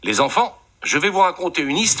Les enfants, je vais vous raconter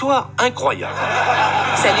une histoire incroyable.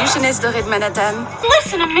 Salut, jeunesse dorée de Manhattan.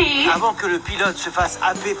 Listen to me. Avant que le pilote se fasse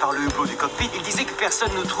happer par le hublot du cockpit, il disait que personne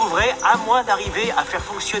ne trouverait à moins d'arriver à faire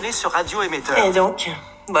fonctionner ce radioémetteur. Et donc,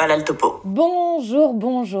 voilà le topo.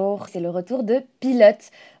 Bonjour, c'est le retour de Pilote,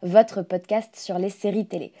 votre podcast sur les séries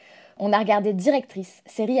télé. On a regardé Directrice,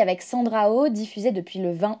 série avec Sandra Oh, diffusée depuis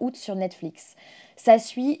le 20 août sur Netflix. Ça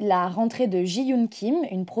suit la rentrée de Ji-Yoon Kim,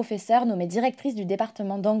 une professeure nommée directrice du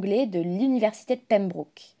département d'anglais de l'université de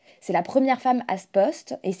Pembroke. C'est la première femme à ce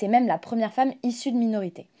poste et c'est même la première femme issue de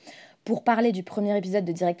minorité. Pour parler du premier épisode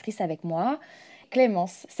de Directrice avec moi,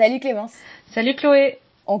 Clémence. Salut Clémence. Salut Chloé.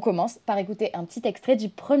 On commence par écouter un petit extrait du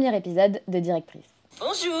premier épisode de Directrice.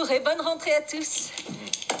 Bonjour et bonne rentrée à tous.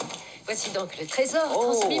 Voici donc le trésor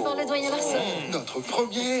transmis par le doyen Larson. Notre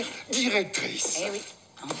première directrice. Eh oui.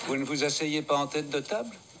 Vous ne vous asseyez pas en tête de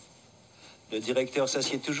table ? Le directeur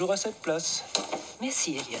s'assied toujours à cette place.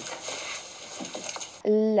 Merci Elliot.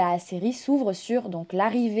 La série s'ouvre sur donc,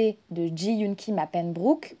 l'arrivée de Ji-Yoon Kim à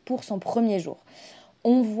Pembroke pour son premier jour.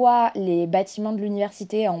 On voit les bâtiments de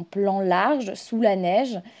l'université en plan large, sous la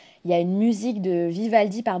neige. Il y a une musique de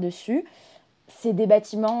Vivaldi par-dessus. C'est des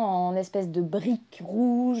bâtiments en espèce de briques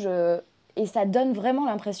rouges et ça donne vraiment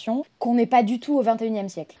l'impression qu'on n'est pas du tout au 21e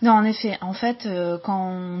siècle. Non, en effet, en fait, quand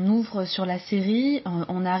on ouvre sur la série,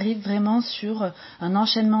 on arrive vraiment sur un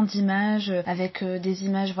enchaînement d'images avec des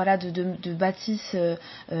images voilà de bâtisses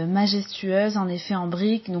majestueuses, en effet en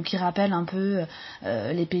briques, donc qui rappellent un peu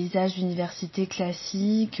les paysages d'université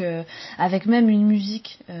classiques, avec même une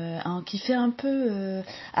musique qui fait un peu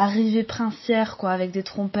arrivée princière, quoi, avec des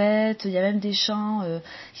trompettes. Il y a même des chants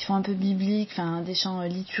qui font un peu bibliques, enfin des chants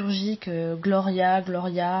liturgiques. Gloria.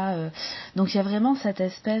 Donc il y a vraiment cette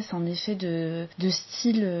espèce en effet de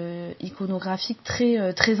style iconographique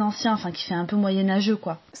très ancien, enfin qui fait un peu moyenâgeux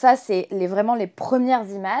quoi. Ça c'est vraiment les premières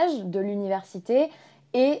images de l'université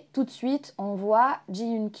et tout de suite on voit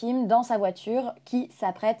Ji-Yoon Kim dans sa voiture qui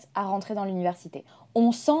s'apprête à rentrer dans l'université.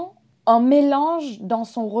 On sent un mélange dans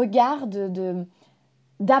son regard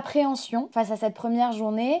d'appréhension face à cette première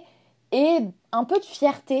journée et un peu de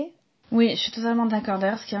fierté. Oui, je suis totalement d'accord.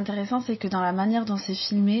 D'ailleurs, ce qui est intéressant, c'est que dans la manière dont c'est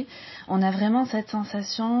filmé, on a vraiment cette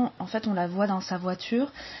sensation, en fait, on la voit dans sa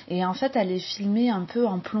voiture, et en fait, elle est filmée un peu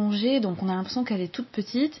en plongée, donc on a l'impression qu'elle est toute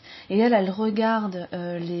petite, et elle regarde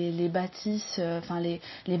les bâtisses,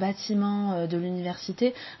 les bâtiments de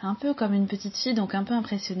l'université, un peu comme une petite fille, donc un peu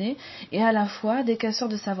impressionnée, et à la fois, dès qu'elle sort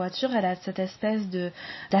de sa voiture, elle a cette espèce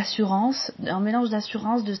d'assurance, un mélange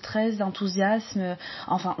d'assurance, de stress, d'enthousiasme,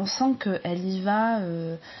 enfin, on sent qu'elle y va,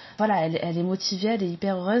 elle est motivée, elle est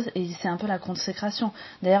hyper heureuse et c'est un peu la consécration.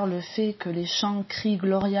 D'ailleurs, le fait que les chants crient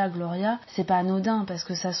Gloria, Gloria, c'est pas anodin parce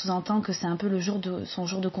que ça sous-entend que c'est un peu son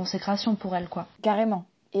jour de consécration pour elle, quoi. Carrément.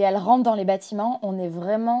 Et elle rentre dans les bâtiments, on est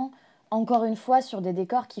vraiment, encore une fois, sur des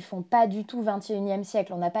décors qui font pas du tout 21e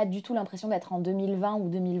siècle. On n'a pas du tout l'impression d'être en 2020 ou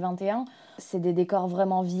 2021. C'est des décors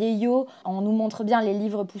vraiment vieillots. On nous montre bien les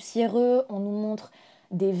livres poussiéreux, on nous montre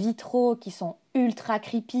des vitraux qui sont ultra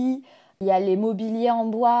creepy. Il y a les mobiliers en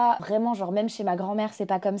bois, vraiment, genre même chez ma grand-mère, c'est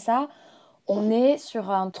pas comme ça. On est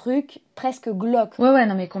sur un truc presque glauque. Ouais,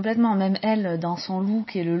 non mais complètement. Même elle, dans son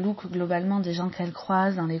look et le look globalement des gens qu'elle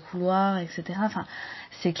croise dans les couloirs, etc. Enfin,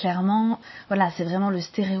 c'est clairement, c'est vraiment le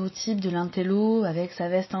stéréotype de l'intello avec sa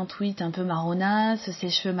veste en tweed un peu marronasse, ses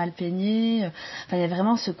cheveux mal peignés. Enfin, il y a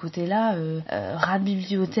vraiment ce côté-là, rat de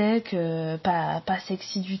bibliothèque, pas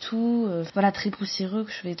sexy du tout. Très poussiéreux,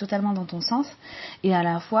 que je vais totalement dans ton sens. Et à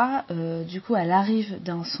la fois, du coup, elle arrive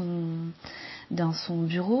dans son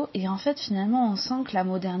bureau et en fait finalement on sent que la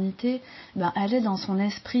modernité elle est dans son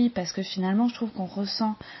esprit parce que finalement je trouve qu'on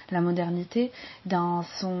ressent la modernité dans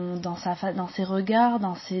ses regards,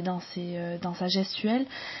 dans sa gestuelle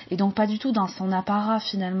et donc pas du tout dans son apparat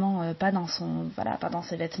finalement, pas dans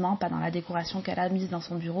ses vêtements, pas dans la décoration qu'elle a mise dans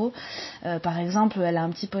son bureau. Par exemple, elle a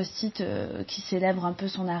un petit post-it qui célèbre un peu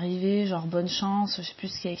son arrivée, genre bonne chance, je sais plus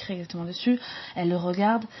ce qu'il y a écrit exactement dessus. Elle le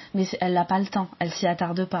regarde mais elle n'a pas le temps, elle s'y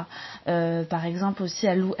attarde pas. Par exemple aussi,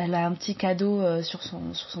 elle a un petit cadeau sur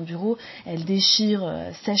son bureau, elle déchire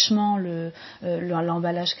sèchement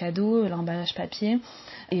l'emballage cadeau, l'emballage papier,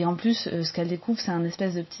 et en plus ce qu'elle découvre c'est un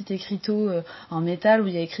espèce de petit écriteau en métal où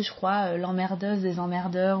il y a écrit je crois l'emmerdeuse des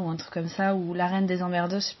emmerdeurs ou un truc comme ça, ou la reine des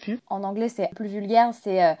emmerdeurs, je sais plus. En anglais c'est plus vulgaire,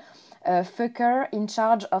 c'est fucker in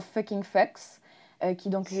charge of fucking fucks. Qui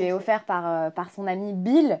donc lui est offert par son ami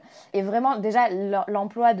Bill. Et vraiment, déjà,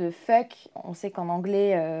 l'emploi de fuck, on sait qu'en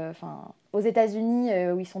anglais, aux États-Unis,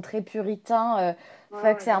 où ils sont très puritains,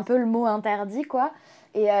 fuck, c'est un peu le mot interdit, quoi.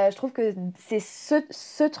 Et je trouve que c'est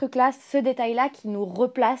ce truc-là, ce détail-là qui nous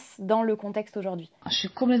replace dans le contexte aujourd'hui. Je suis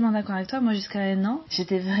complètement d'accord avec toi. Moi, jusqu'à maintenant,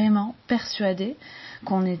 j'étais vraiment persuadée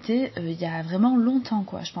qu'on était il y a vraiment longtemps,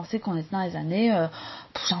 quoi. Je pensais qu'on était dans les années,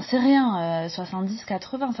 j'en sais rien, 70,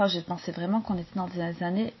 80. Enfin, je pensais vraiment qu'on était dans des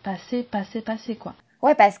années passées, quoi.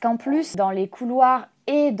 Ouais, parce qu'en plus, dans les couloirs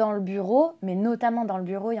et dans le bureau, mais notamment dans le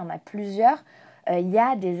bureau, il y en a plusieurs, il y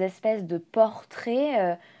a des espèces de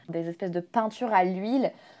portraits, des espèces de peintures à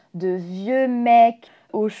l'huile de vieux mecs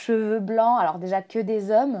aux cheveux blancs. Alors déjà que des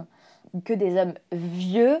hommes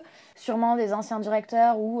vieux, sûrement des anciens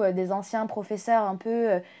directeurs ou des anciens professeurs un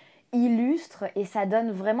peu illustres. Et ça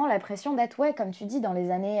donne vraiment l'impression d'être, ouais, comme tu dis, dans les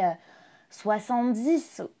années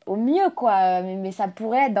 70 au mieux, quoi. Mais ça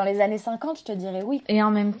pourrait être dans les années 50, je te dirais oui. Et en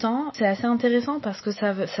même temps, c'est assez intéressant parce que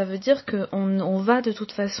ça veut dire qu'on va de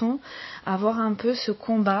toute façon avoir un peu ce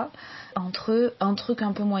combat entre un truc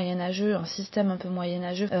un peu moyenâgeux, un système un peu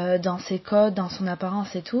moyenâgeux dans ses codes, dans son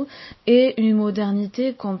apparence et tout, et une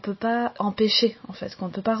modernité qu'on ne peut pas empêcher, en fait, qu'on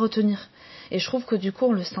ne peut pas retenir. Et je trouve que du coup,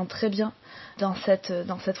 on le sent très bien dans cette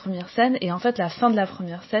première scène. Et en fait, la fin de la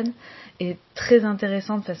première scène est très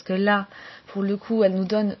intéressante parce que là, pour le coup, elle nous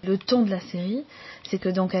donne le ton de la série. C'est que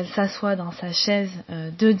donc elle s'assoit dans sa chaise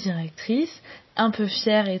de directrice, un peu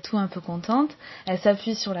fière et tout, un peu contente. Elle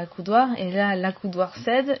s'appuie sur la coudoir et là, la coudoir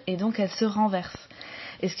cède et donc elle se renverse.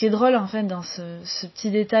 Et ce qui est drôle en fait dans ce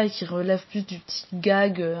petit détail qui relève plus du petit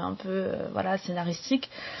gag un peu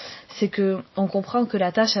scénaristique, c'est que on comprend que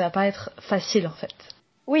la tâche elle va pas être facile en fait.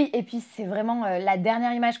 Oui, et puis c'est vraiment la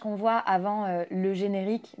dernière image qu'on voit avant le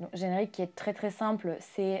générique. Le générique qui est très très simple,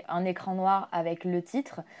 c'est un écran noir avec le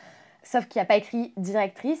titre. Sauf qu'il n'y a pas écrit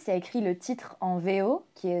directrice, il y a écrit le titre en VO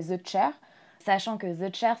qui est The Chair. Sachant que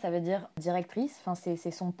The Chair ça veut dire directrice, enfin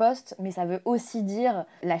c'est son poste, mais ça veut aussi dire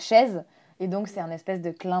la chaise. Et donc c'est un espèce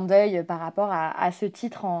de clin d'œil par rapport à ce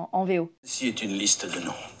titre en VO. Ici est une liste de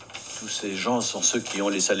noms. Tous ces gens sont ceux qui ont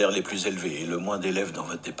les salaires les plus élevés et le moins d'élèves dans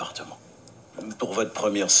votre département. Pour votre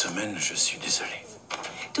première semaine, je suis désolé.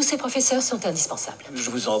 Tous ces professeurs sont indispensables. Je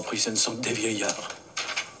vous en prie, ce ne sont que des vieillards.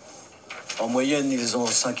 En moyenne, ils ont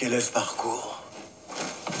 5 élèves par cours.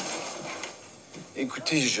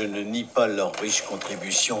 Écoutez, je ne nie pas leur riche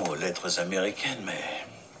contribution aux lettres américaines, mais...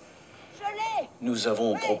 Nous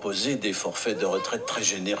avons proposé des forfaits de retraite très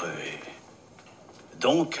généreux. Et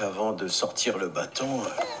donc, avant de sortir le bâton,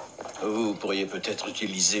 vous pourriez peut-être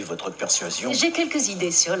utiliser votre persuasion. J'ai quelques idées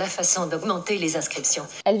sur la façon d'augmenter les inscriptions.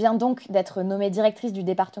 Elle vient donc d'être nommée directrice du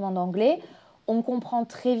département d'anglais. On comprend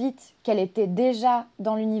très vite qu'elle était déjà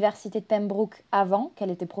dans l'université de Pembroke avant, qu'elle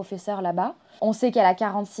était professeure là-bas. On sait qu'elle a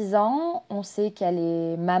 46 ans, on sait qu'elle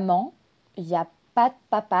est maman. Il n'y a pas de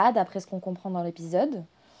papa, d'après ce qu'on comprend dans l'épisode.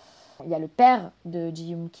 Il y a le père de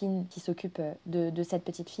Ji-Yoon Kim qui s'occupe de cette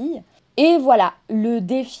petite fille. Et voilà, le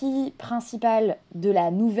défi principal de la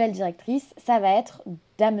nouvelle directrice, ça va être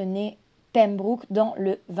d'amener Pembroke dans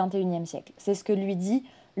le 21e siècle. C'est ce que lui dit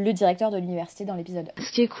le directeur de l'université dans l'épisode 1.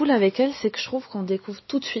 Ce qui est cool avec elle, c'est que je trouve qu'on découvre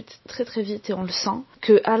tout de suite, très très vite, et on le sent,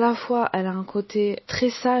 qu'à la fois elle a un côté très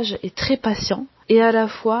sage et très patient, et à la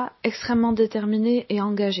fois extrêmement déterminée et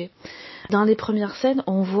engagée. Dans les premières scènes,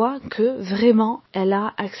 on voit que vraiment, elle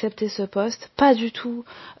a accepté ce poste, pas du tout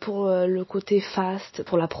pour le côté faste,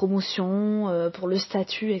 pour la promotion, pour le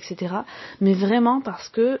statut, etc. Mais vraiment parce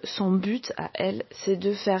que son but à elle, c'est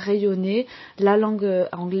de faire rayonner la langue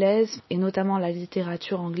anglaise, et notamment la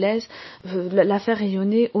littérature anglaise, la faire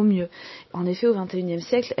rayonner au mieux. En effet, au XXIe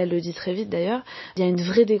siècle, elle le dit très vite d'ailleurs, il y a une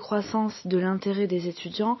vraie décroissance de l'intérêt des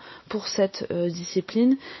étudiants pour cette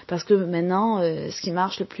discipline, parce que maintenant, ce qui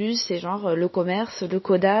marche le plus, c'est genre le commerce, le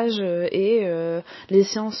codage et les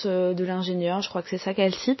sciences de l'ingénieur, je crois que c'est ça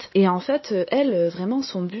qu'elle cite. Et en fait, elle, vraiment,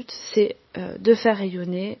 son but, c'est de faire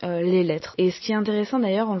rayonner les lettres. Et ce qui est intéressant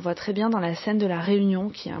d'ailleurs, on le voit très bien dans la scène de la réunion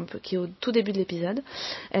qui est au tout début de l'épisode.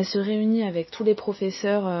 Elle se réunit avec tous les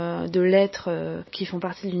professeurs de lettres qui font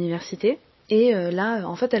partie de l'université. Et là,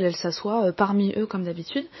 en fait, elle s'assoit parmi eux comme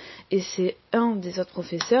d'habitude. Et c'est un des autres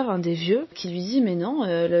professeurs, un des vieux, qui lui dit « Mais non,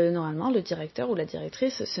 normalement, le directeur ou la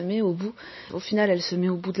directrice se met au bout. » Au final, elle se met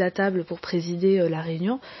au bout de la table pour présider la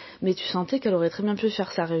réunion. Mais tu sentais qu'elle aurait très bien pu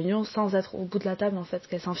faire sa réunion sans être au bout de la table, en fait,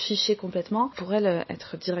 qu'elle s'en fichait complètement. Pour elle,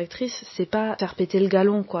 être directrice, c'est pas faire péter le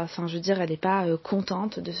galon, quoi. Enfin, je veux dire, elle est pas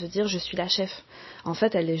contente de se dire « Je suis la chef ». En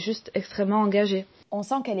fait, elle est juste extrêmement engagée. On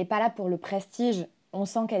sent qu'elle est pas là pour le prestige. On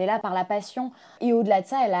sent qu'elle est là par la passion. Et au-delà de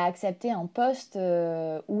ça, elle a accepté un poste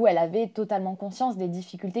où elle avait totalement conscience des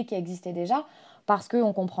difficultés qui existaient déjà, parce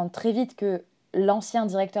qu'on comprend très vite que l'ancien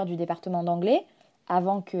directeur du département d'anglais,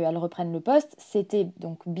 avant qu'elle reprenne le poste, c'était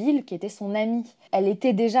donc Bill, qui était son ami. Elle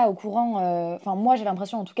était déjà au courant, moi j'ai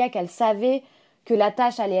l'impression en tout cas qu'elle savait que la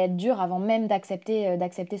tâche allait être dure avant même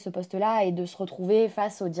d'accepter ce poste-là et de se retrouver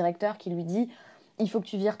face au directeur qui lui dit « il faut que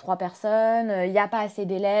tu vires 3 personnes, il n'y a pas assez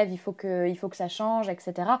d'élèves, il faut que ça change,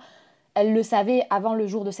 etc. » Elle le savait avant le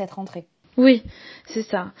jour de cette rentrée. Oui, c'est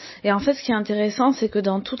ça. Et en fait, ce qui est intéressant, c'est que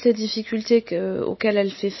dans toutes les difficultés auxquelles elle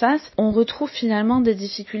fait face, on retrouve finalement des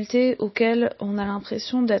difficultés auxquelles on a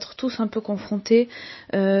l'impression d'être tous un peu confrontés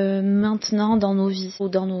maintenant dans nos vies ou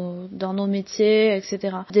dans nos métiers,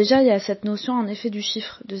 etc. Déjà, il y a cette notion en effet du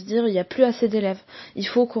chiffre, de se dire il n'y a plus assez d'élèves. Il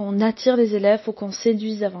faut qu'on attire les élèves, il faut qu'on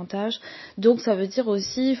séduise davantage. Donc ça veut dire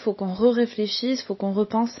aussi il faut qu'on réfléchisse, il faut qu'on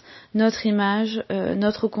repense notre image,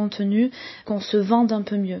 notre contenu, qu'on se vende un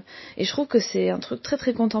peu mieux. Et je trouve que c'est un truc très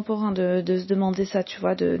très contemporain de se demander ça, tu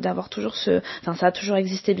vois, d'avoir toujours enfin ça a toujours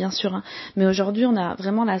existé bien sûr, hein, mais aujourd'hui on a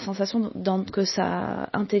vraiment la sensation que ça a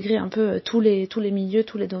intégré un peu tous les milieux,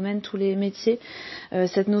 tous les domaines, tous les métiers,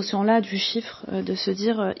 cette notion-là du chiffre, de se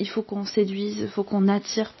dire il faut qu'on séduise, il faut qu'on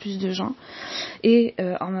attire plus de gens. Et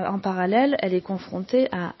en parallèle, elle est confrontée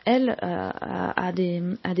à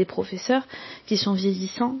des professeurs qui sont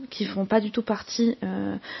vieillissants, qui font pas du tout partie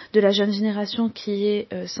de la jeune génération qui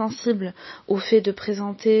est sensible au fait de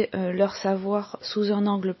présenter leur savoir sous un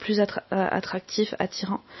angle plus attractif,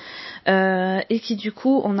 attirant, et qui du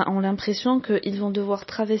coup ont l'impression qu'ils vont devoir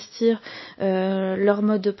travestir leur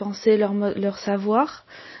mode de pensée, leur savoir,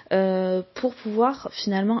 pour pouvoir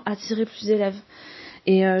finalement attirer plus d'élèves.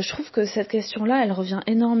 Et je trouve que cette question-là, elle revient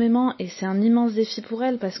énormément et c'est un immense défi pour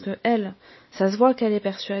elle parce que elle, ça se voit qu'elle est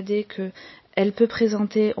persuadée que elle peut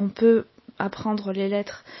présenter, on peut apprendre les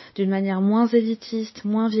lettres d'une manière moins élitiste,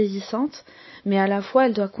 moins vieillissante, mais à la fois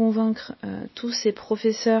elle doit convaincre tous ces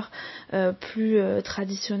professeurs plus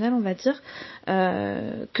traditionnels, on va dire,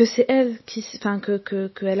 que c'est elle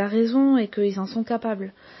qu'elle a raison et qu'ils en sont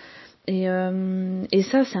capables. Et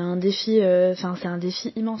ça, c'est un défi, c'est un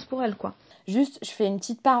défi immense pour elle, quoi. Juste, je fais une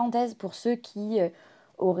petite parenthèse pour ceux qui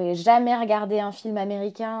auraient jamais regardé un film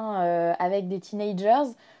américain avec des teenagers.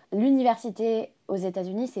 L'université aux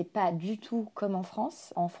États-Unis, c'est pas du tout comme en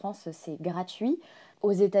France. En France, c'est gratuit.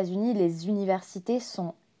 Aux États-Unis, les universités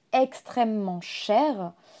sont extrêmement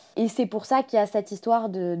chères. Et c'est pour ça qu'il y a cette histoire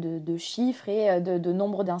de chiffres et de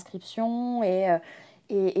nombre d'inscriptions et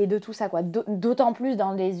de tout ça, quoi. D'autant plus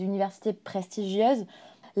dans les universités prestigieuses.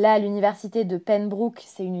 Là, l'université de Pembroke,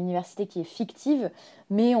 c'est une université qui est fictive,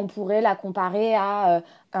 mais on pourrait la comparer à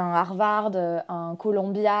un Harvard, un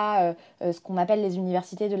Columbia, ce qu'on appelle les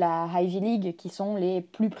universités de la Ivy League, qui sont les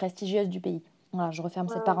plus prestigieuses du pays. Voilà, je referme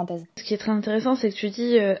cette parenthèse. Ce qui est très intéressant, c'est que tu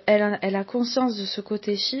dis, elle a conscience de ce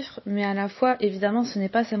côté chiffre, mais à la fois, évidemment, ce n'est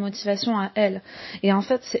pas sa motivation à elle. Et en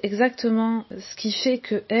fait, c'est exactement ce qui fait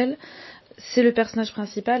que elle, c'est le personnage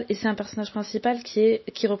principal, et c'est un personnage principal qui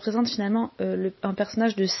représente finalement un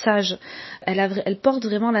personnage de sage. Elle porte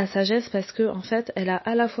vraiment la sagesse parce que en fait, elle a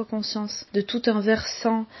à la fois conscience de tout un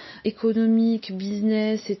versant économique,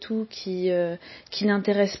 business et tout qui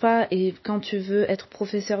n'intéresse pas. Et quand tu veux être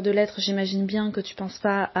professeur de lettres, j'imagine bien que tu penses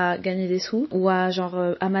pas à gagner des sous ou à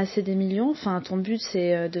amasser des millions. Enfin, ton but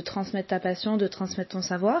c'est de transmettre ta passion, de transmettre ton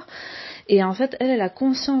savoir. Et en fait, elle a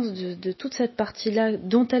conscience de toute cette partie-là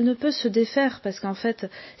dont elle ne peut se défaire parce qu'en fait,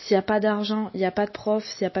 s'il n'y a pas d'argent, il n'y a pas de prof,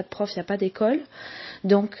 s'il n'y a pas de prof, il n'y a pas d'école.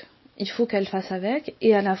 Donc, il faut qu'elle fasse avec.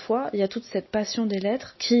 Et à la fois, il y a toute cette passion des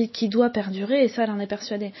lettres qui doit perdurer et ça, elle en est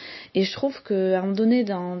persuadée. Et je trouve qu'à un moment donné,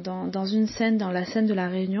 dans une scène, dans la scène de la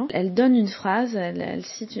réunion, elle donne une phrase, elle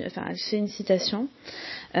fait une citation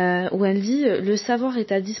où elle dit « Le savoir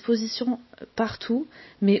est à disposition partout,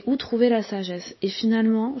 mais où trouver la sagesse ?» Et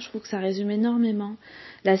finalement, je trouve que ça résume énormément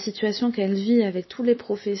la situation qu'elle vit avec tous les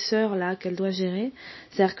professeurs là qu'elle doit gérer.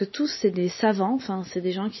 C'est-à-dire que tous, c'est des savants, enfin, c'est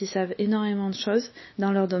des gens qui savent énormément de choses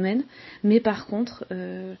dans leur domaine, mais par contre,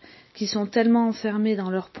 qui sont tellement enfermés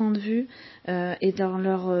dans leur point de vue et dans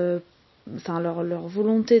leur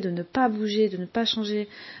volonté de ne pas bouger, de ne pas changer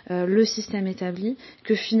le système établi,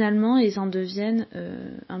 que finalement ils en deviennent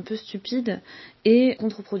un peu stupides et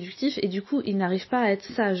contre-productifs, et du coup ils n'arrivent pas à être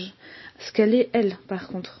sages. Ce qu'elle est, elle, par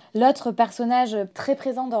contre. L'autre personnage très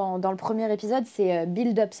présent dans le premier épisode, c'est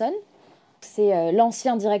Bill Dobson. C'est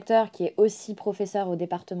l'ancien directeur qui est aussi professeur au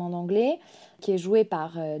département d'anglais, qui est joué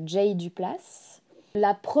par Jay Duplass.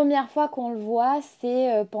 La première fois qu'on le voit,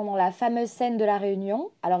 c'est pendant la fameuse scène de la réunion.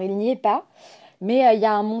 Alors, il n'y est pas, mais il y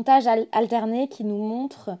a un montage alterné qui nous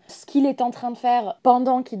montre ce qu'il est en train de faire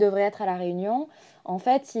pendant qu'il devrait être à la réunion. En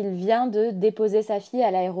fait, il vient de déposer sa fille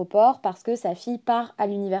à l'aéroport parce que sa fille part à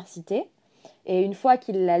l'université. Et une fois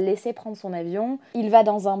qu'il l'a laissé prendre son avion, il va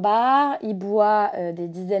dans un bar, il boit des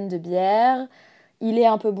dizaines de bières, Il est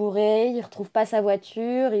un peu bourré, il retrouve pas sa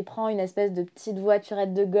voiture, il prend une espèce de petite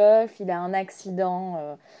voiturette de golf, il a un accident,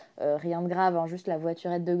 rien de grave, hein, juste la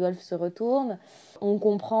voiturette de golf se retourne. On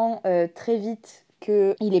comprend très vite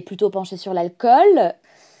qu'il est plutôt penché sur l'alcool.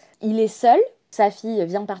 Il est seul, sa fille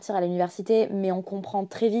vient de partir à l'université, mais on comprend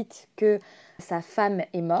très vite que sa femme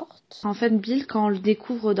est morte. En fait, Bill, quand on le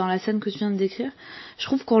découvre dans la scène que tu viens de décrire, je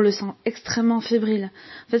trouve qu'on le sent extrêmement fébrile.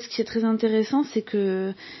 En fait, ce qui est très intéressant, c'est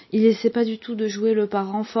que il essaie pas du tout de jouer le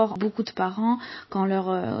parent fort. Beaucoup de parents, quand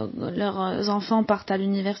leurs enfants partent à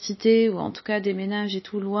l'université, ou en tout cas déménagent et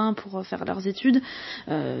tout loin pour faire leurs études,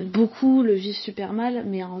 beaucoup le vivent super mal,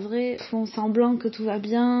 mais en vrai, font semblant que tout va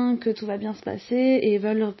bien se passer, et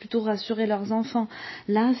veulent plutôt rassurer leurs enfants.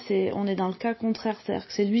 Là, on est dans le cas contraire, c'est-à-dire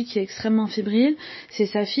que c'est lui qui est extrêmement fébrile. C'est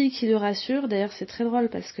sa fille qui le rassure. D'ailleurs, c'est très drôle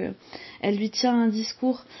parce que elle lui tient un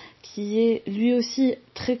discours qui est lui aussi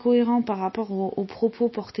très cohérent par rapport aux propos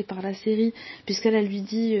portés par la série, puisqu'elle lui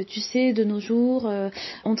dit, tu sais, de nos jours,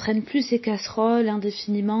 on traîne plus ces casseroles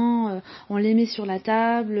indéfiniment, on les met sur la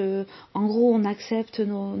table, en gros on accepte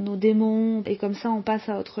nos démons, et comme ça on passe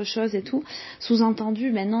à autre chose et tout.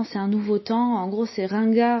 Sous-entendu, maintenant c'est un nouveau temps, en gros c'est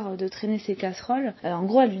ringard de traîner ces casseroles. En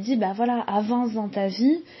gros elle lui dit, bah voilà, avance dans ta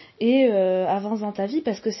vie,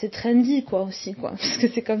 parce que c'est trendy aussi, parce que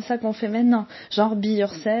c'est comme ça qu'on fait maintenant, genre be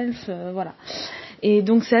yourself, voilà. Et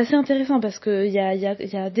donc c'est assez intéressant parce que il y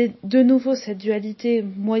a de nouveau cette dualité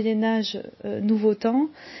Moyen-Âge, nouveau temps,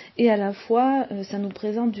 et à la fois ça nous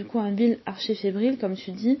présente du coup un Bill archi fébrile, comme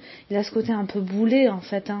tu dis. Il a ce côté un peu boulet en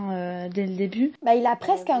fait, dès le début. Il a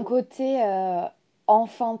presque un côté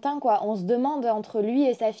enfantin, quoi. On se demande entre lui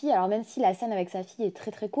et sa fille, alors même si la scène avec sa fille est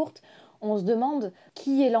très très courte, on se demande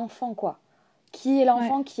qui est l'enfant, quoi. Qui est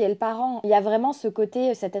l'enfant, ouais. Qui est le parent. Il y a vraiment ce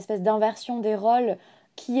côté, cette espèce d'inversion des rôles.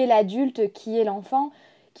 Qui est l'adulte, qui est l'enfant,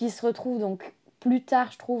 qui se retrouve donc plus tard,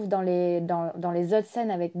 je trouve, dans les autres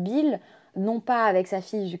scènes avec Bill, non pas avec sa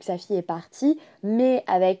fille, vu que sa fille est partie, mais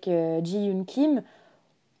avec Ji-Yoon Kim.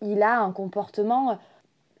 Il a un comportement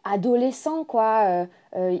adolescent, quoi.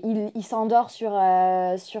 Il s'endort sur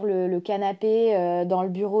le canapé dans le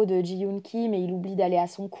bureau de Ji-Yoon Kim et il oublie d'aller à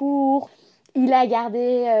son cours. Il a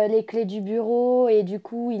gardé les clés du bureau et du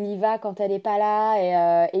coup il y va quand elle n'est pas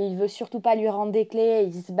là et il veut surtout pas lui rendre des clés.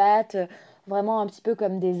 Ils se battent vraiment un petit peu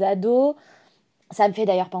comme des ados. Ça me fait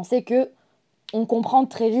d'ailleurs penser que on comprend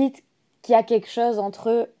très vite qu'il y a quelque chose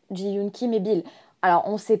entre Ji-Yoon Kim et Bill. Alors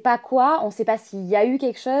on sait pas quoi, on sait pas s'il y a eu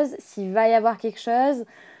quelque chose, s'il va y avoir quelque chose.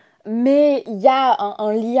 Mais il y a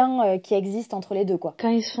un lien qui existe entre les deux, quoi. Quand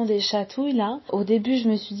ils se font des chatouilles, là, au début, je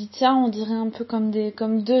me suis dit, tiens, on dirait un peu comme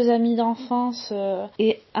deux amis d'enfance.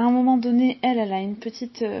 Et à un moment donné, elle a une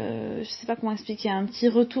petite, je sais pas comment expliquer, un petit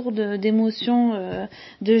retour d'émotion,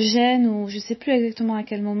 de gêne, ou je sais plus exactement à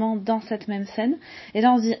quel moment dans cette même scène. Et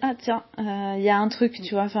là, on se dit, ah tiens, il y a un truc,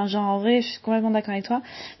 tu vois. Enfin, genre, en vrai, je suis complètement d'accord avec toi.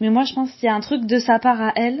 Mais moi, je pense qu'il y a un truc de sa part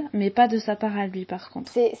à elle, mais pas de sa part à lui, par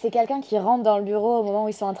contre. C'est quelqu'un qui rentre dans le bureau au moment où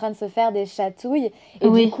ils sont en train de se faire des chatouilles et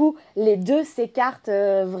oui. Du coup les deux s'écartent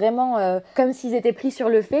vraiment comme s'ils étaient pris sur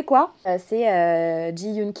le fait, quoi. C'est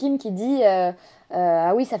Ji-Yoon Kim qui dit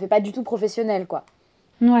ah oui, ça fait pas du tout professionnel, quoi.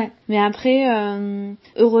 Ouais, mais après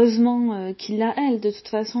heureusement qu'il l'a, elle, de toute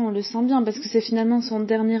façon on le sent bien, parce que c'est finalement son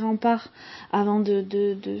dernier rempart avant de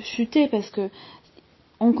chuter, parce que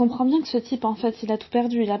on comprend bien que ce type, en fait, il a tout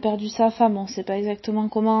perdu. Il a perdu sa femme, on sait pas exactement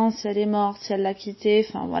comment, si elle est morte, si elle l'a quitté,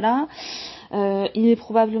 enfin voilà. Il est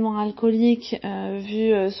probablement alcoolique,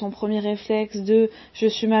 vu son premier réflexe de « je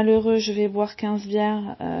suis malheureux, je vais boire 15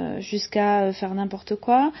 bières jusqu'à faire n'importe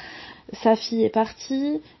quoi ». Sa fille est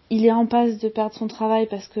partie, il est en passe de perdre son travail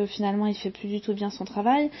parce que finalement il fait plus du tout bien son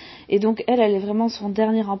travail, et donc elle est vraiment son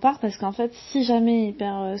dernier rempart, parce qu'en fait si jamais il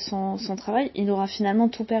perd son travail, il aura finalement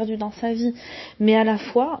tout perdu dans sa vie. Mais à la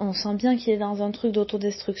fois on sent bien qu'il est dans un truc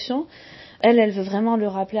d'autodestruction. Elle veut vraiment le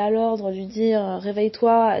rappeler à l'ordre, lui dire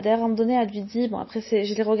réveille-toi. D'ailleurs, à un moment donné, elle lui dit, bon après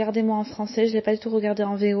je l'ai regardé moi en français, je l'ai pas du tout regardé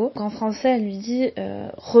en VO. En français, elle lui dit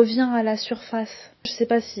reviens à la surface. Je sais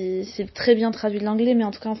pas si c'est très bien traduit de l'anglais, mais en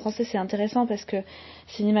tout cas en français c'est intéressant, parce que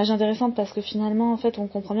c'est une image intéressante, parce que finalement en fait on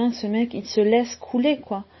comprend bien que ce mec il se laisse couler,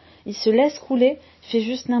 quoi. Il se laisse couler, il fait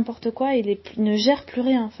juste n'importe quoi, il ne gère plus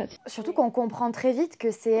rien en fait. Surtout qu'on comprend très vite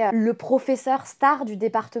que c'est le professeur star du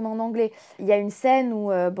département d'anglais. Il y a une scène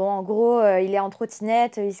où, en gros, il est en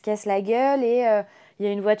trottinette, il se casse la gueule et il y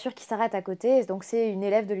a une voiture qui s'arrête à côté. Donc c'est une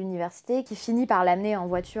élève de l'université qui finit par l'amener en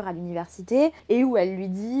voiture à l'université et où elle lui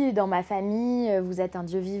dit « Dans ma famille, vous êtes un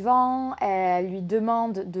dieu vivant ». Elle lui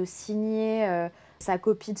demande de signer sa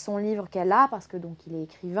copie de son livre qu'elle a, parce que donc il est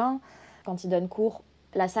écrivain. Quand il donne cours,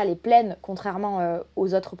 la salle est pleine, contrairement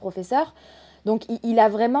aux autres professeurs. Donc il a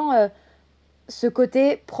vraiment ce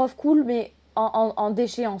côté prof cool, mais en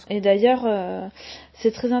déchéance. Et d'ailleurs,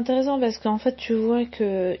 c'est très intéressant parce qu'en fait, tu vois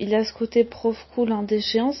qu'il a ce côté prof cool en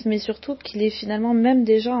déchéance, mais surtout qu'il est finalement même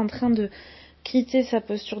déjà en train de quitter sa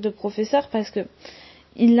posture de professeur parce que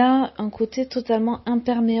il a un côté totalement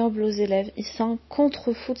imperméable aux élèves. Il s'en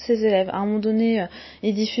contrefout de ses élèves. À un moment donné,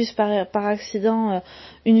 il diffuse par accident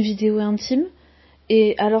une vidéo intime.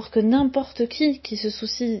 Et alors que n'importe qui se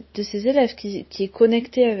soucie de ses élèves, qui est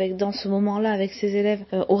connecté dans ce moment-là avec ses élèves,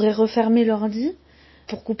 aurait refermé l'ordi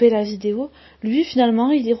pour couper la vidéo, lui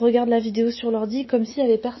finalement il regarde la vidéo sur l'ordi comme s'il y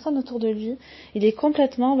avait personne autour de lui. Il est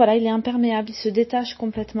complètement, il est imperméable, il se détache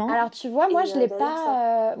complètement. Alors tu vois, moi je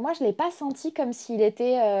l'ai pas senti comme s'il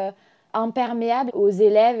était imperméable aux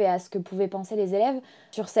élèves et à ce que pouvaient penser les élèves.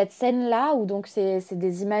 Sur cette scène-là, où donc c'est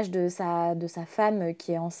des images de sa femme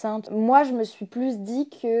qui est enceinte, moi je me suis plus dit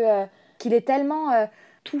qu'il est tellement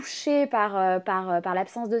touché par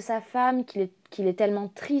l'absence de sa femme, qu'il est tellement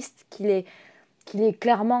triste, qu'il est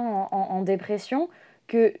clairement en dépression,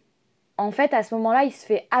 que en fait à ce moment-là il se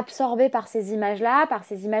fait absorber par ces images-là, par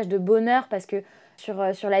ces images de bonheur, parce que sur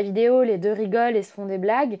la vidéo les deux rigolent et se font des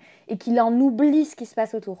blagues, et qu'il en oublie ce qui se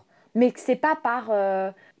passe autour. Mais que c'est pas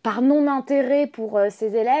par non-intérêt pour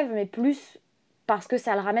ses élèves, mais plus parce que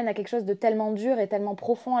ça le ramène à quelque chose de tellement dur et tellement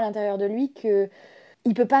profond à l'intérieur de lui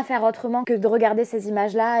qu'il peut pas faire autrement que de regarder ces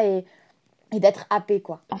images-là et d'être happé,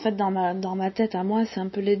 quoi. En fait, dans ma tête, à moi, c'est un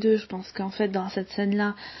peu les deux. Je pense qu'en fait, dans cette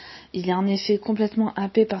scène-là, il est en effet complètement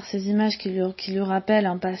happé par ces images qui lui rappellent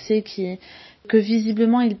un passé que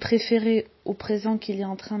visiblement il préférait au présent qu'il est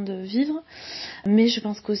en train de vivre. Mais je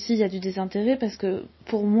pense qu'aussi il y a du désintérêt, parce que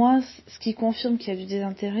pour moi, ce qui confirme qu'il y a du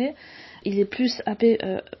désintérêt, il est plus happé,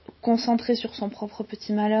 concentré sur son propre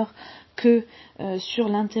petit malheur que sur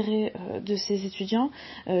l'intérêt de ses étudiants.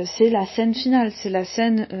 C'est la scène finale, c'est la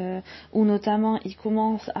scène où notamment il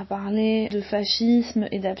commence à parler de fascisme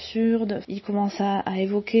et d'absurde, il commence à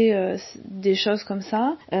évoquer des choses comme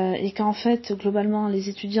ça, et qu'en fait globalement les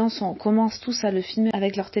étudiants commencent tous à le filmer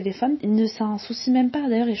avec leur téléphone. Ils ne s'en soucient même pas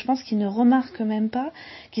d'ailleurs, et je pense qu'ils ne remarquent même pas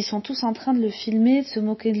qu'ils sont tous en train de le filmer, de se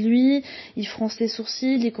moquer de lui. Ils froncent les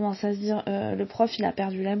sourcils, ils commencent à se dire le prof il a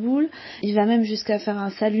perdu la boule. Il va même jusqu'à faire un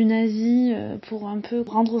salut nazi pour un peu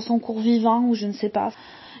rendre son cours vivant, ou je ne sais pas.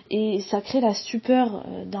 Et ça crée la stupeur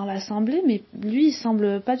dans l'assemblée, mais lui il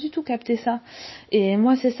semble pas du tout capter ça. Et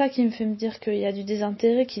moi c'est ça qui me fait me dire qu'il y a du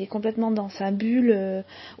désintérêt, qu'il est complètement dans sa bulle,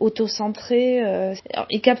 auto-centré.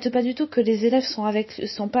 Il capte pas du tout que les élèves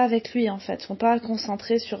sont pas avec lui en fait, sont pas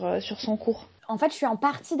concentrés sur son cours. En fait, je suis en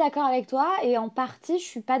partie d'accord avec toi et en partie je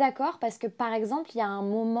suis pas d'accord, parce que par exemple, il y a un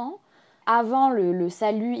moment avant le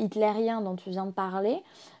salut hitlérien dont tu viens de parler,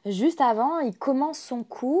 juste avant, il commence son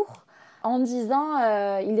cours en disant,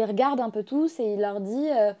 il les regarde un peu tous et il leur dit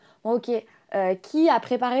ok, qui a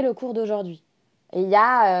préparé le cours d'aujourd'hui? Et il y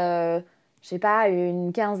a, je sais pas,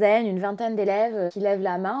 une vingtaine d'élèves qui lèvent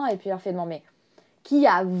la main, et puis il leur fait demander qui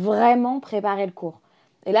a vraiment préparé le cours?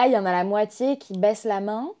 Et là, il y en a la moitié qui baissent la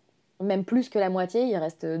main, même plus que la moitié, il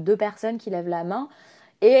reste 2 personnes qui lèvent la main.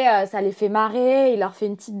 Et ça les fait marrer, il leur fait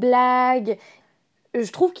une petite blague.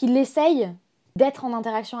 Je trouve qu'il essaye d'être en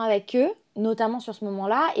interaction avec eux, notamment sur ce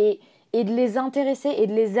moment-là, et de les intéresser et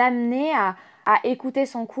de les amener à écouter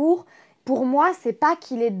son cours. Pour moi, c'est pas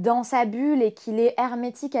qu'il est dans sa bulle et qu'il est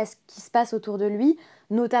hermétique à ce qui se passe autour de lui,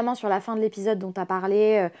 notamment sur la fin de l'épisode dont tu as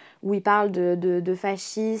parlé, où il parle de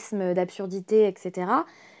fascisme, d'absurdité, etc.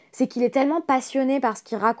 C'est qu'il est tellement passionné par ce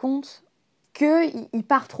qu'il raconte qu'il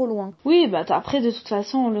part trop loin. Oui, après de toute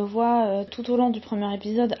façon on le voit tout au long du premier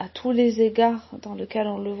épisode, à tous les égards dans lesquels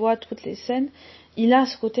on le voit, toutes les scènes, il a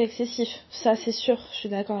ce côté excessif, ça c'est sûr, je suis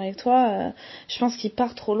d'accord avec toi, je pense qu'il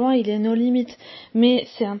part trop loin, il est no limite. Mais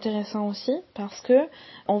c'est intéressant aussi parce que,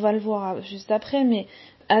 on va le voir juste après, mais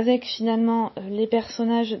avec finalement les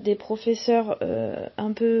personnages des professeurs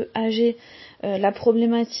un peu âgés, la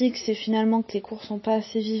problématique c'est finalement que les cours sont pas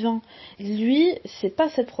assez vivants. Lui, c'est pas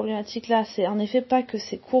cette problématique-là, c'est en effet pas que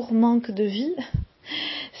ses cours manquent de vie,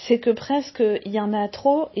 c'est que presque il y en a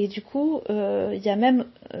trop, et du coup il y a même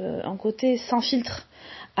un côté sans filtre.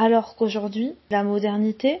 Alors qu'aujourd'hui, la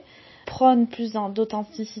modernité prône plus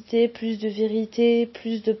d'authenticité, plus de vérité,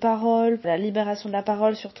 plus de parole, la libération de la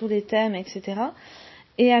parole sur tous les thèmes, etc.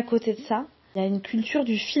 Et à côté de ça, il y a une culture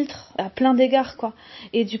du filtre à plein d'égards, quoi.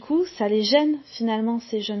 Et du coup, ça les gêne, finalement,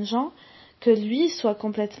 ces jeunes gens, que lui soit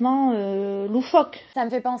complètement loufoque. Ça me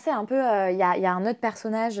fait penser un peu, il y a un autre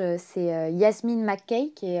personnage, c'est Yasmine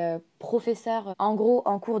McKay, qui est professeure, en gros,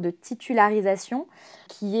 en cours de titularisation,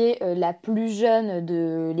 qui est la plus jeune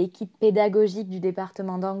de l'équipe pédagogique du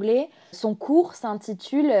département d'anglais. Son cours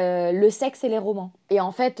s'intitule « Le sexe et les romans ». Et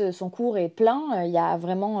en fait, son cours est plein, il y a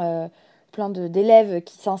vraiment plein d'élèves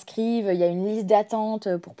qui s'inscrivent, il y a une liste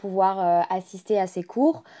d'attente pour pouvoir assister à ces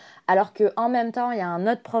cours, alors qu'en même temps, il y a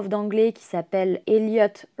un autre prof d'anglais qui s'appelle Elliot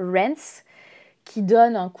Rance, qui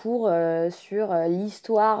donne un cours sur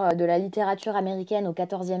l'histoire de la littérature américaine au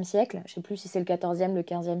XIVe siècle. Je ne sais plus si c'est le XIVe, le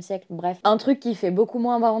XVe siècle, bref. Un truc qui fait beaucoup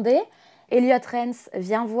moins bander. Elliot Rance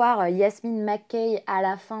vient voir Yasmine McKay à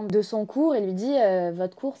la fin de son cours et lui dit «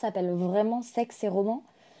 Votre cours s'appelle vraiment Sexe et roman ?»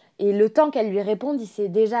 Et le temps qu'elle lui réponde, il s'est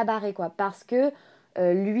déjà barré, quoi. Parce que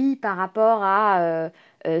lui, par rapport à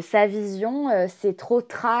sa vision, c'est trop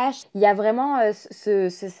trash. Il y a vraiment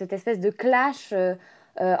cette espèce de clash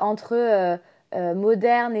entre...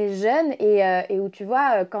 moderne et jeune, et où tu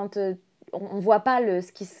vois, quand on voit pas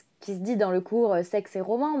ce qui se dit dans le cours sexe et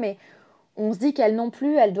roman, mais on se dit qu'elle non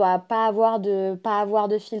plus, elle doit pas avoir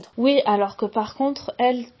de filtre. Oui, alors que par contre,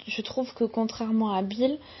 elle, je trouve que contrairement à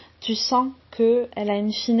Bill, tu sens qu'elle a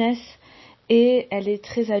une finesse et elle est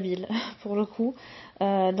très habile, pour le coup.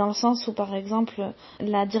 Dans le sens où, par exemple,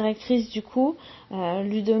 la directrice du coup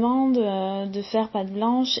lui demande de faire patte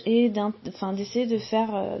blanche et d'essayer de faire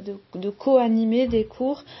de co-animer des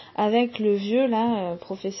cours avec le vieux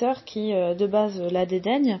professeur qui de base la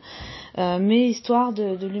dédaigne, mais histoire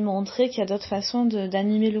de lui montrer qu'il y a d'autres façons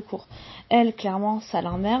d'animer le cours. Elle, clairement, ça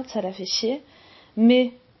l'emmerde, ça la fait chier,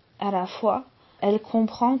 mais à la fois elle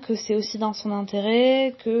comprend que c'est aussi dans son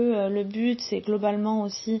intérêt, que le but c'est globalement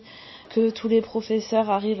aussi que tous les professeurs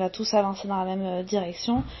arrivent à tous avancer dans la même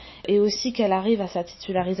direction, et aussi qu'elle arrive à sa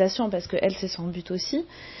titularisation, parce que elle c'est son but aussi.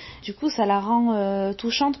 Du coup ça la rend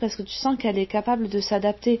touchante, parce que tu sens qu'elle est capable de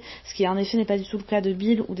s'adapter, ce qui en effet n'est pas du tout le cas de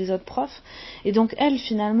Bill ou des autres profs. Et donc elle,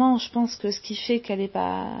 finalement, je pense que ce qui fait qu'elle n'est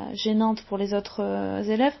pas gênante pour les autres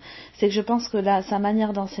élèves, c'est que je pense que sa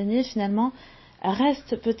manière d'enseigner finalement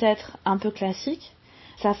reste peut-être un peu classique,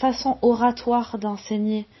 sa façon oratoire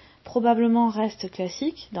d'enseigner probablement reste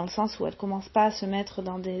classique, dans le sens où elle commence pas à se mettre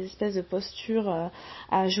dans des espèces de postures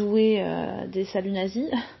à jouer des saluts nazis,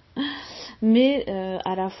 mais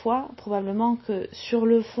à la fois probablement que sur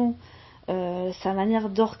le fond sa manière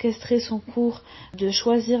d'orchestrer son cours, de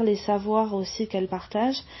choisir les savoirs aussi qu'elle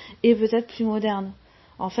partage, est peut-être plus moderne.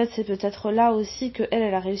 En fait, c'est peut-être là aussi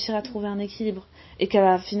qu'elle a réussi à trouver un équilibre. Et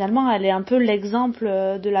finalement, elle est un peu l'exemple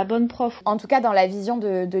de la bonne prof. En tout cas, dans la vision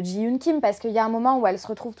de Ji-Yoon Kim, parce qu'il y a un moment où elles se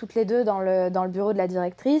retrouvent toutes les deux dans le bureau de la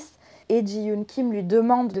directrice, et Ji-Yoon Kim lui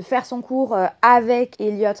demande de faire son cours avec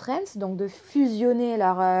Elliot Rance, donc de fusionner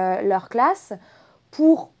leur classe,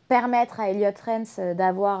 pour permettre à Elliot Rance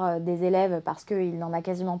d'avoir des élèves, parce qu'il n'en a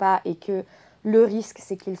quasiment pas, et que le risque,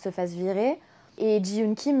 c'est qu'il se fasse virer. Et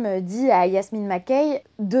Ji-Yoon Kim dit à Yasmine McKay,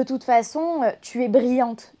 de toute façon, tu es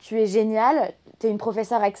brillante, tu es géniale, tu es une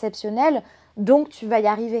professeure exceptionnelle, donc tu vas y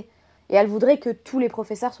arriver. Et elle voudrait que tous les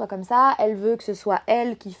professeurs soient comme ça. Elle veut que ce soit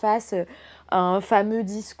elle qui fasse un fameux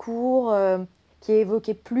discours qui est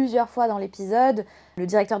évoqué plusieurs fois dans l'épisode. Le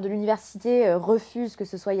directeur de l'université refuse que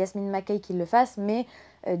ce soit Yasmine McKay qui le fasse, mais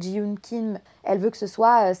Ji-Yoon Kim, elle veut que ce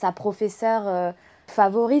soit sa professeure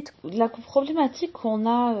favorite. La problématique qu'on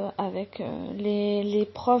a avec les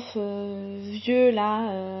profs vieux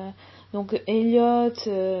là, donc Elliot,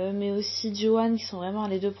 mais aussi Joanne, qui sont vraiment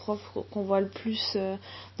les deux profs qu'on voit le plus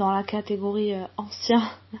dans la catégorie ancien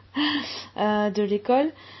de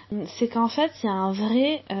l'école, c'est qu'en fait il y a un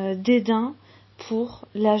vrai dédain pour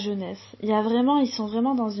la jeunesse. Ils sont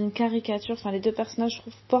vraiment dans une caricature, enfin les deux personnages, je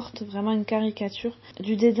trouve, portent vraiment une caricature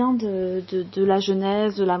du dédain de la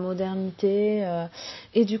jeunesse, de la modernité,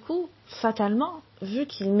 et du coup, fatalement, vu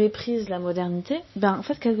qu'ils méprisent la modernité, en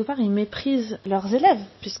fait, quelque part, ils méprisent leurs élèves,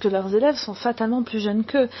 puisque leurs élèves sont fatalement plus jeunes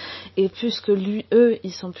qu'eux, et puisque eux,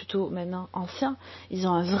 ils sont plutôt maintenant anciens, ils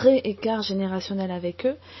ont un vrai écart générationnel avec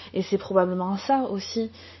eux, et c'est probablement ça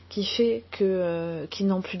aussi qui fait qu'ils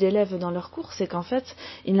n'ont plus d'élèves dans leurs cours, c'est qu'en fait,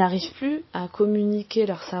 ils n'arrivent plus à communiquer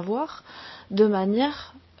leur savoir de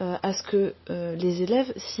manière à ce que les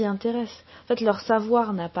élèves s'y intéressent. En fait, leur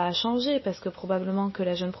savoir n'a pas à changer, parce que probablement que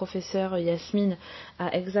la jeune professeure Yasmine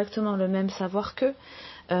a exactement le même savoir qu'eux.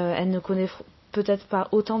 Elle ne connaît peut-être pas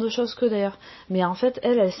autant de choses qu'eux d'ailleurs, mais en fait,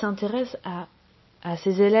 elle s'intéresse à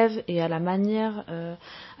ses élèves et à la manière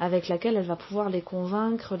avec laquelle elle va pouvoir les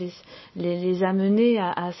convaincre, les amener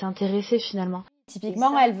à s'intéresser finalement.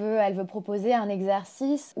 Typiquement, elle veut proposer un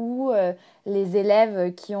exercice où les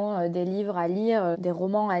élèves qui ont des livres à lire, des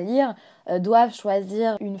romans à lire, doivent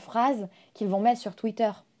choisir une phrase qu'ils vont mettre sur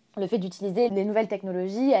Twitter. Le fait d'utiliser les nouvelles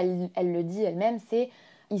technologies, elle le dit elle-même, c'est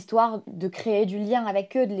histoire de créer du lien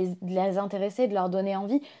avec eux, de les intéresser, de leur donner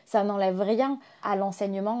envie. Ça n'enlève rien à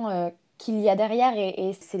l'enseignement qu'il y a derrière,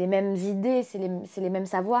 et c'est les mêmes idées, c'est les mêmes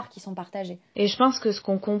savoirs qui sont partagés. Et je pense que ce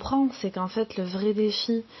qu'on comprend, c'est qu'en fait le vrai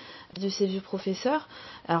défi de ces vieux professeurs.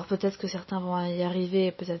 Alors peut-être que certains vont y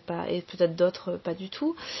arriver, peut-être pas, et peut-être d'autres pas du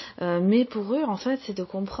tout. Mais pour eux, en fait, c'est de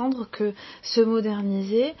comprendre que se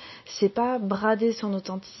moderniser, c'est pas brader son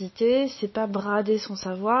authenticité, c'est pas brader son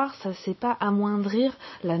savoir, ça c'est pas amoindrir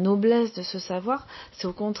la noblesse de ce savoir, c'est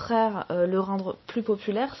au contraire le rendre plus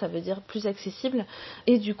populaire, ça veut dire plus accessible,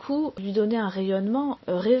 et du coup lui donner un rayonnement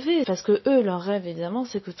rêvé, parce que eux, leur rêve évidemment,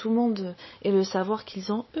 c'est que tout le monde ait le savoir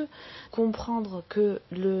qu'ils ont eux. Comprendre que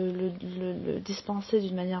le dispenser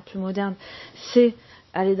d'une manière plus moderne, c'est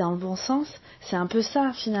aller dans le bon sens, c'est un peu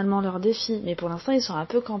ça finalement leur défi, mais pour l'instant ils sont un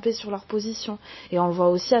peu campés sur leur position, et on le voit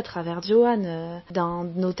aussi à travers Joanne,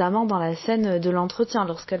 notamment dans la scène de l'entretien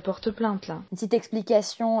lorsqu'elle porte plainte là. Une petite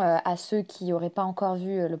explication à ceux qui n'auraient pas encore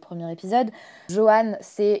vu le premier épisode. Joanne,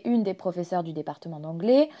 c'est une des professeurs du département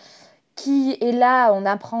d'anglais qui est là, on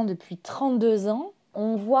apprend depuis 32 ans.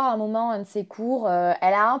 On voit à un moment, un de ses cours,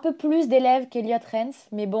 elle a un peu plus d'élèves qu'Elliot Rance,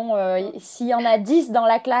 mais bon, s'il y en a 10 dans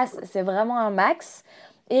la classe, c'est vraiment un max.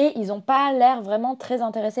 Et ils n'ont pas l'air vraiment très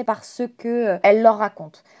intéressés par ce qu'elle leur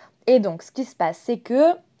raconte. Et donc, ce qui se passe, c'est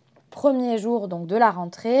que, premier jour donc, de la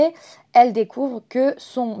rentrée, elle découvre que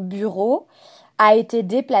son bureau a été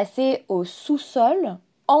déplacé au sous-sol,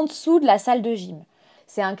 en dessous de la salle de gym.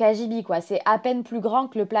 C'est un cagibi, quoi. C'est à peine plus grand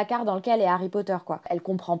que le placard dans lequel est Harry Potter, quoi. Elle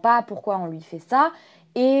comprend pas pourquoi on lui fait ça.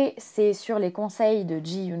 Et c'est sur les conseils de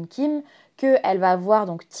Ji-Yoon Kim qu'elle va voir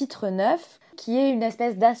donc Titre Neuf, qui est une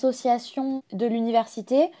espèce d'association de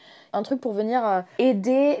l'université, un truc pour venir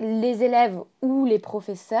aider les élèves ou les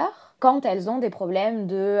professeurs quand elles ont des problèmes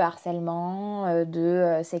de harcèlement,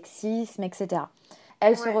 de sexisme, etc.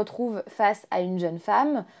 Elle se retrouve face à une jeune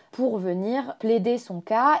femme pour venir plaider son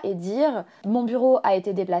cas et dire « Mon bureau a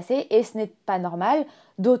été déplacé et ce n'est pas normal »,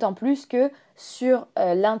 d'autant plus que sur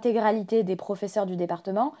l'intégralité des professeurs du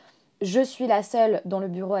département, je suis la seule dont le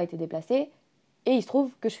bureau a été déplacé et il se trouve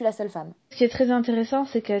que je suis la seule femme. Ce qui est très intéressant,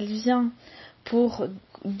 c'est qu'elle vient pour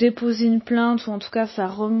déposer une plainte ou en tout cas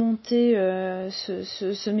faire remonter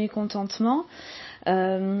ce mécontentement.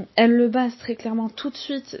 Elle le base très clairement tout de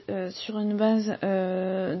suite sur une base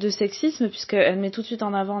de sexisme, puisqu'elle met tout de suite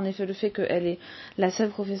en avant en effet le fait qu'elle est la seule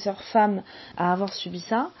professeure femme à avoir subi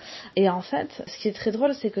ça. Et en fait, ce qui est très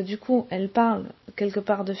drôle, c'est que du coup, elle parle quelque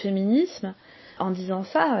part de féminisme. En disant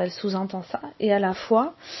ça, elle sous-entend ça, et à la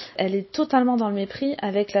fois, elle est totalement dans le mépris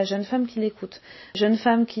avec la jeune femme qui l'écoute. Jeune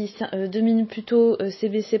femme qui, 2 minutes plus tôt, s'est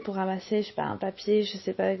baissée pour ramasser, je sais pas, un papier, je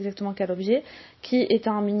sais pas exactement quel objet, qui était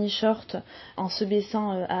en mini-short, en se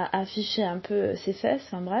baissant, à afficher un peu ses fesses,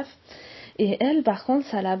 enfin bref. Et elle, par contre,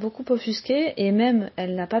 ça l'a beaucoup offusquée, et même,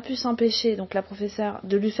 elle n'a pas pu s'empêcher, donc la professeure,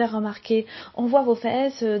 de lui faire remarquer « On voit vos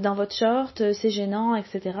fesses dans votre short, c'est gênant,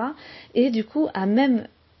 etc. » Et du coup, a même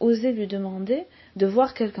osé lui demander de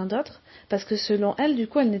voir quelqu'un d'autre, parce que selon elle, du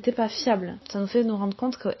coup, elle n'était pas fiable. Ça nous fait nous rendre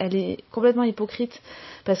compte qu'elle est complètement hypocrite,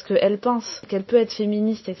 parce qu'elle pense qu'elle peut être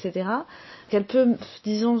féministe, etc., qu'elle peut,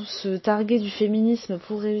 disons, se targuer du féminisme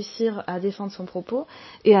pour réussir à défendre son propos,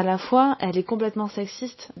 et à la fois, elle est complètement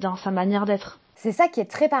sexiste dans sa manière d'être. C'est ça qui est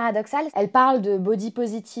très paradoxal. Elle parle de body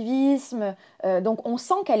positivisme, donc on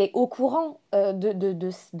sent qu'elle est au courant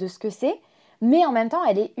de ce que c'est, mais en même temps,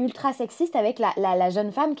 elle est ultra sexiste avec la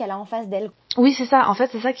jeune femme qu'elle a en face d'elle. Oui, c'est ça. En fait,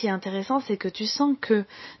 c'est ça qui est intéressant, c'est que tu sens que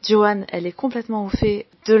Joanne, elle est complètement au fait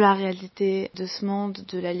de la réalité de ce monde,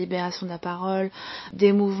 de la libération de la parole,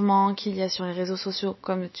 des mouvements qu'il y a sur les réseaux sociaux,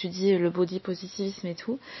 comme tu dis, le body positivisme et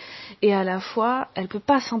tout. Et à la fois, elle peut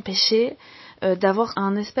pas s'empêcher d'avoir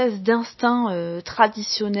un espèce d'instinct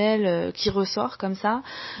traditionnel qui ressort comme ça,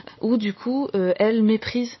 où du coup elle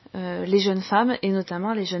méprise les jeunes femmes, et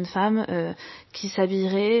notamment les jeunes femmes qui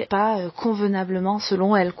s'habilleraient pas convenablement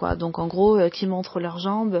selon elle, quoi. Donc en gros qui montrent leurs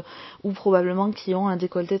jambes, ou probablement qui ont un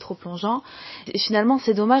décolleté trop plongeant. Et finalement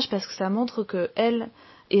c'est dommage, parce que ça montre que elle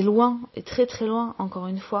est loin, est très très loin, encore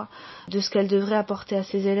une fois, de ce qu'elle devrait apporter à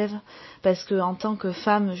ses élèves, parce que en tant que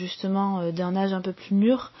femme justement d'un âge un peu plus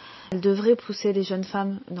mûr, elle devrait pousser les jeunes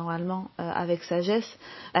femmes, normalement, avec sagesse,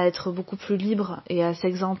 à être beaucoup plus libres et à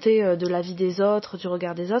s'exenter de la vie des autres, du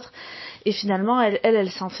regard des autres. Et finalement, elle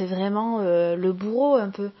s'en fait vraiment le bourreau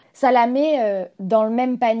un peu. Ça la met dans le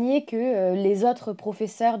même panier que les autres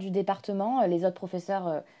professeurs du département, les autres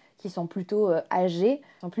professeurs qui sont plutôt âgés,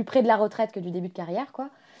 sont plus près de la retraite que du début de carrière, quoi,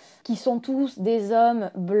 qui sont tous des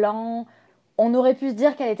hommes blancs. On aurait pu se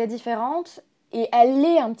dire qu'elle était différente, et elle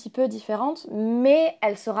est un petit peu différente, mais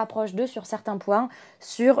elle se rapproche d'eux sur certains points,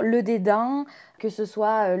 sur le dédain, que ce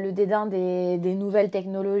soit le dédain des nouvelles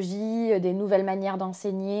technologies, des nouvelles manières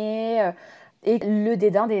d'enseigner, et le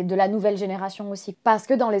dédain de la nouvelle génération aussi. Parce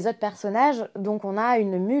que dans les autres personnages, donc on a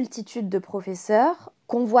une multitude de professeurs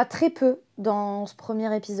qu'on voit très peu dans ce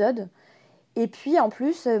premier épisode, Et puis en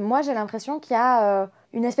plus, moi j'ai l'impression qu'il y a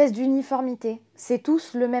une espèce d'uniformité. C'est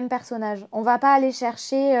tous le même personnage. On va pas aller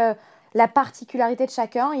chercher la particularité de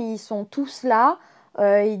chacun. Ils sont tous là.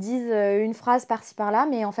 Ils disent une phrase par-ci par-là,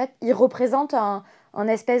 mais en fait, ils représentent un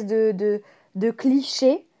espèce de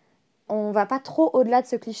cliché. On va pas trop au-delà de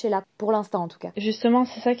ce cliché-là, pour l'instant en tout cas. Justement,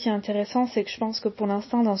 c'est ça qui est intéressant, c'est que je pense que pour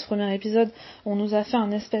l'instant, dans ce premier épisode, on nous a fait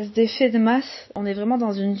un espèce d'effet de masse. On est vraiment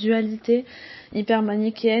dans une dualité hyper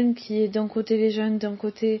manichéenne qui est d'un côté les jeunes, d'un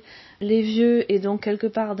côté les vieux, et donc quelque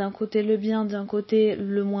part d'un côté le bien, d'un côté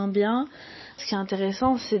le moins bien. Ce qui est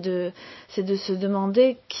intéressant, c'est de se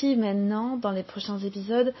demander qui maintenant, dans les prochains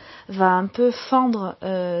épisodes, va un peu fendre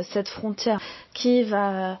cette frontière. Qui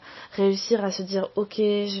va réussir à se dire « Ok,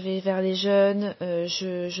 je vais vers les jeunes,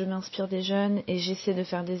 je m'inspire des jeunes et j'essaie de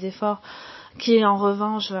faire des efforts ». Qui en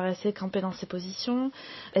revanche va rester campé dans ses positions.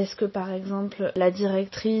 Est-ce que par exemple la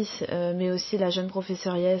directrice mais aussi la jeune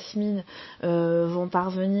professeure Yasmine vont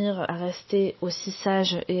parvenir à rester aussi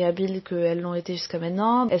sages et habiles qu'elles l'ont été jusqu'à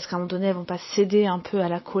maintenant? Est-ce qu'à un moment donné elles vont pas céder un peu à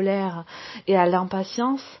la colère et à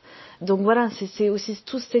l'impatience? Donc voilà, c'est aussi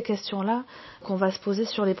toutes ces questions-là qu'on va se poser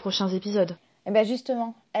sur les prochains épisodes. Et bien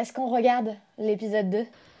justement, est-ce qu'on regarde l'épisode 2?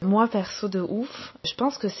 Moi perso de ouf, je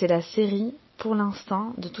pense que c'est la série pour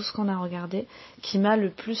l'instant, de tout ce qu'on a regardé, qui m'a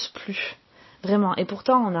le plus plu. Vraiment. Et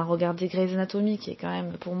pourtant, on a regardé Grey's Anatomy, qui est quand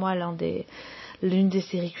même, pour moi, l'une des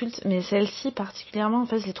séries cultes. Mais celle-ci, particulièrement, en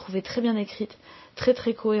fait, je l'ai trouvée très bien écrite, très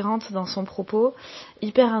très cohérente dans son propos,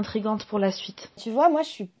 hyper intrigante pour la suite. Tu vois, moi, je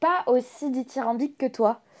suis pas aussi dithyrambique que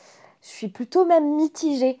toi. Je suis plutôt même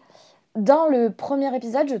mitigée. Dans le premier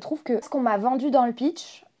épisode, je trouve que ce qu'on m'a vendu dans le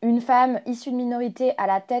pitch, une femme issue de minorité à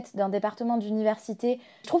la tête d'un département d'université,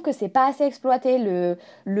 je trouve que c'est pas assez exploité,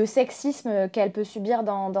 le sexisme qu'elle peut subir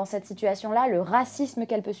dans cette situation-là, le racisme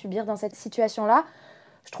qu'elle peut subir dans cette situation-là.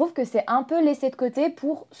 Je trouve que c'est un peu laissé de côté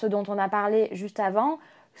pour ce dont on a parlé juste avant,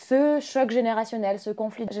 ce choc générationnel, ce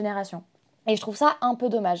conflit de génération. Et je trouve ça un peu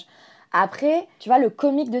dommage. Après, tu vois, le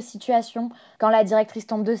comique de situation, quand la directrice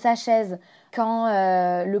tombe de sa chaise, quand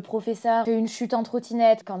le professeur fait une chute en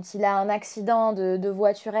trottinette, quand il a un accident de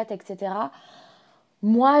voiturette, etc.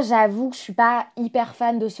 Moi, j'avoue que je suis pas hyper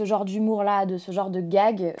fan de ce genre d'humour-là, de ce genre de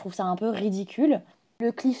gag. Je trouve ça un peu ridicule.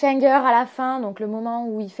 Le cliffhanger à la fin, donc le moment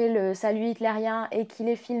où il fait le salut hitlérien et qu'il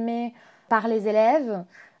est filmé par les élèves,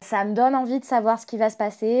 ça me donne envie de savoir ce qui va se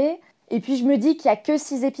passer. Et puis je me dis qu'il n'y a que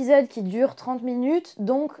 6 épisodes qui durent 30 minutes,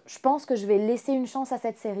 donc je pense que je vais laisser une chance à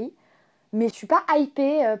cette série. Mais je suis pas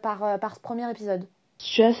hypée par ce premier épisode. Je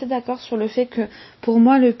suis assez d'accord sur le fait que, pour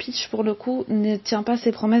moi, le pitch, pour le coup, ne tient pas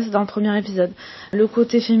ses promesses dans le premier épisode. Le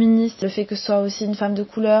côté féministe, le fait que ce soit aussi une femme de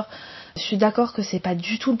couleur, je suis d'accord que c'est pas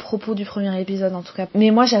du tout le propos du premier épisode, en tout cas.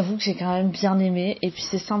 Mais moi, j'avoue que j'ai quand même bien aimé, et puis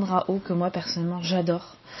c'est Sandra Oh que moi, personnellement,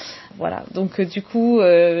 j'adore. Voilà, donc du coup,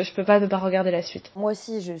 je peux pas ne pas regarder la suite. Moi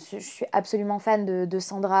aussi, je suis absolument fan de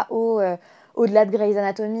Sandra Oh. Au-delà de Grey's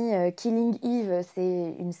Anatomy, Killing Eve,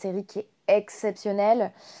 c'est une série qui est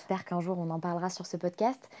exceptionnelle. J'espère qu'un jour on en parlera sur ce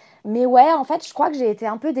podcast. Mais ouais, en fait, je crois que j'ai été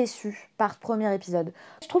un peu déçue par ce premier épisode.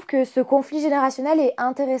 Je trouve que ce conflit générationnel est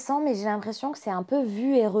intéressant, mais j'ai l'impression que c'est un peu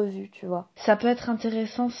vu et revu, tu vois. Ça peut être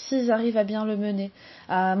intéressant s'ils arrivent à bien le mener,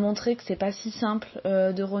 à montrer que c'est pas si simple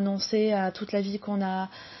de renoncer à toute la vie qu'on a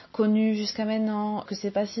connue jusqu'à maintenant, que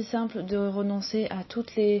c'est pas si simple de renoncer à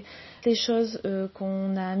toutes les choses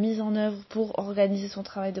qu'on a mises en œuvre pour organiser son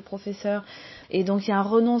travail de professeur. Et donc il y a un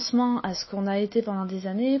renoncement à ce qu'on a été pendant des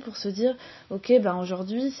années pour se dire ok, ben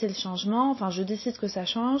aujourd'hui c'est le changement, enfin je décide que ça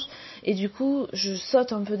change et du coup je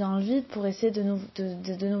saute un peu dans le vide pour essayer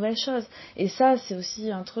de nouvelles choses. Et ça c'est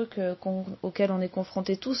aussi un truc auquel on est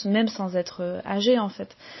confronté tous, même sans être âgé en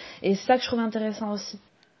fait. Et c'est ça que je trouve intéressant aussi.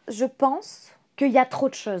 Je pense qu'il y a trop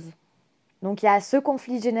de choses. Donc il y a ce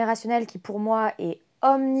conflit générationnel qui pour moi est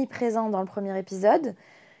omniprésent dans le premier épisode.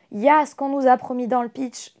 Il y a ce qu'on nous a promis dans le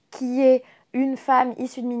pitch qui est une femme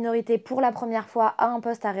issue de minorité pour la première fois à un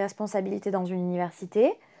poste à responsabilité dans une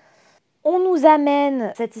université. On nous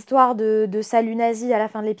amène cette histoire de salut nazi à la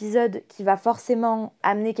fin de l'épisode qui va forcément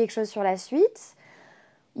amener quelque chose sur la suite.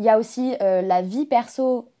 Il y a aussi la vie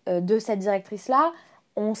perso de cette directrice-là.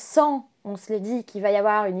 On sent, on se l'est dit, qu'il va y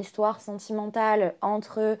avoir une histoire sentimentale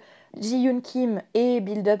entre Ji-Yoon Kim et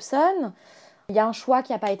Bill Dobson. Il y a un choix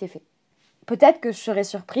qui n'a pas été fait. Peut-être que je serai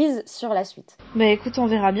surprise sur la suite. Bah écoute, on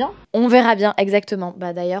verra bien. On verra bien, exactement.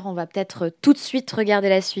 Bah d'ailleurs, on va peut-être tout de suite regarder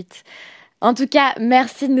la suite. En tout cas,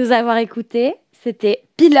 merci de nous avoir écoutés. C'était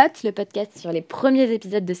Pilote, le podcast sur les premiers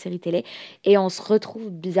épisodes de séries télé. Et on se retrouve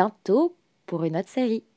bientôt pour une autre série.